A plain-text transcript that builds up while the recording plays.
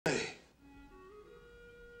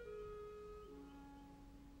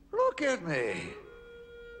Look at me.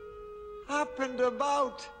 Up and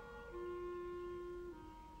about.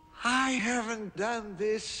 I haven't done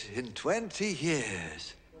this in 20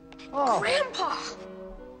 years. Oh. Grandpa!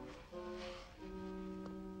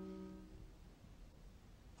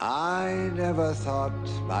 I never thought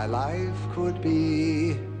my life could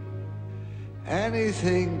be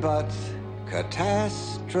anything but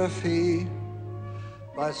catastrophe.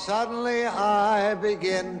 But suddenly I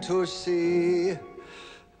begin to see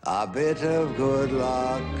a bit of good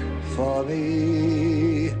luck for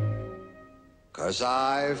me. 'Cause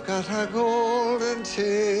I've got a golden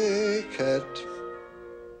ticket.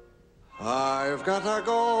 I've got a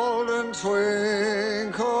golden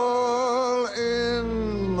twinkle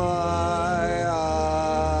in my eye.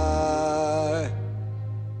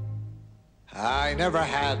 I never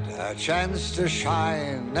had a chance to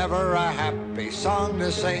shine, never a happy song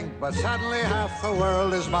to sing, but suddenly half the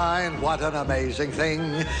world is mine. What an amazing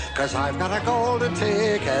thing, 'cause I've got a golden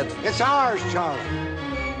ticket. It's ours, Charlie.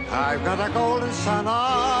 I've got a golden sun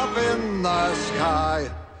up in the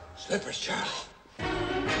sky. Slippers, Charlie.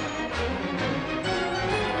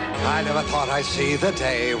 I never thought I'd see the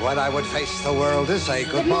day when I would face the world and say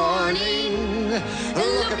good morning.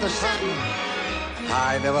 Look at the sun.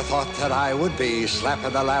 I never thought that I would be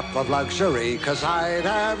slapping the lap of luxury, 'cause I'd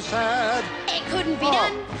have said it couldn't be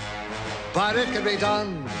done. But it can be done.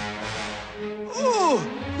 Ooh,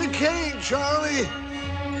 the cane, Charlie.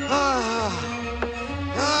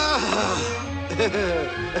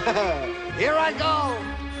 Here I go.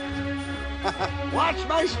 Watch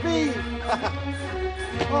my speed.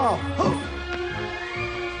 Oh.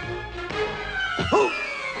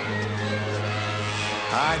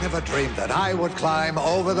 I never dreamed that I would climb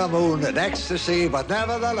over the moon in ecstasy, but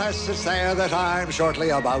nevertheless it's there that I'm shortly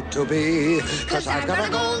about to be. 'Cause I've got a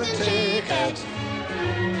golden ticket.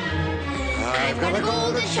 I've got a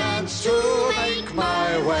golden chance to make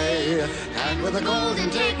my way. And with a golden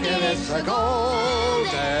ticket, it's a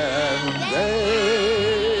golden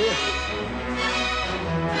day.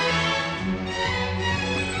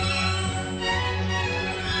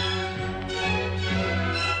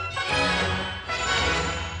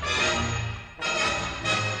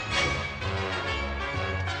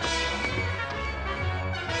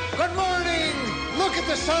 Good morning! Look at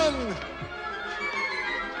the sun!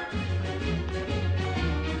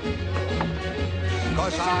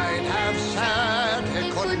 'Cause I'd have said it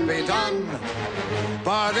couldn't be done,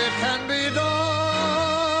 but it can be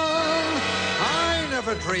done. I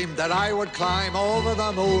never dreamed that I would climb over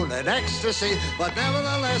the moon in ecstasy, but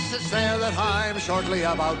nevertheless it's there that I'm shortly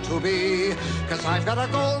about to be. 'Cause I've got a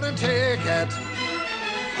golden ticket.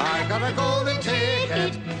 I've got a golden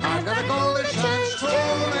ticket. I've got a golden chance to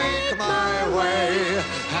make my way.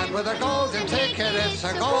 And with a golden ticket, it's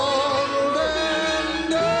a golden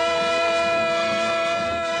day.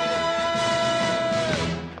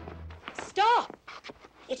 Stop!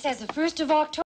 It says the 1st of October.